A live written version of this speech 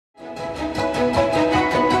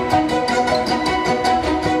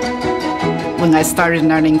When I started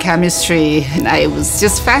learning chemistry, I was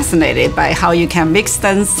just fascinated by how you can mix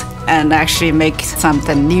things and actually make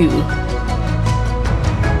something new.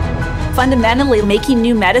 Fundamentally, making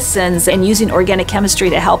new medicines and using organic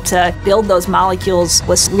chemistry to help to build those molecules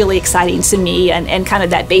was really exciting to me, and kind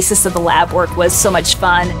of that basis of the lab work was so much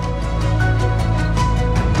fun.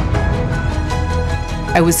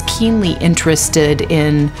 I was keenly interested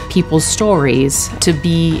in people's stories. To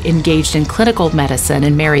be engaged in clinical medicine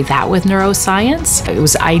and marry that with neuroscience, it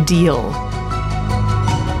was ideal.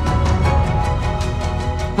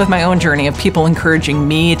 With my own journey of people encouraging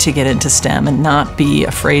me to get into STEM and not be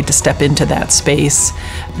afraid to step into that space,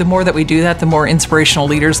 the more that we do that, the more inspirational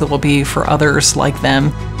leaders there will be for others like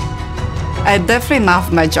them. I definitely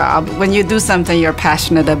love my job. When you do something you're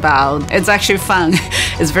passionate about, it's actually fun.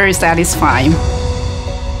 It's very satisfying.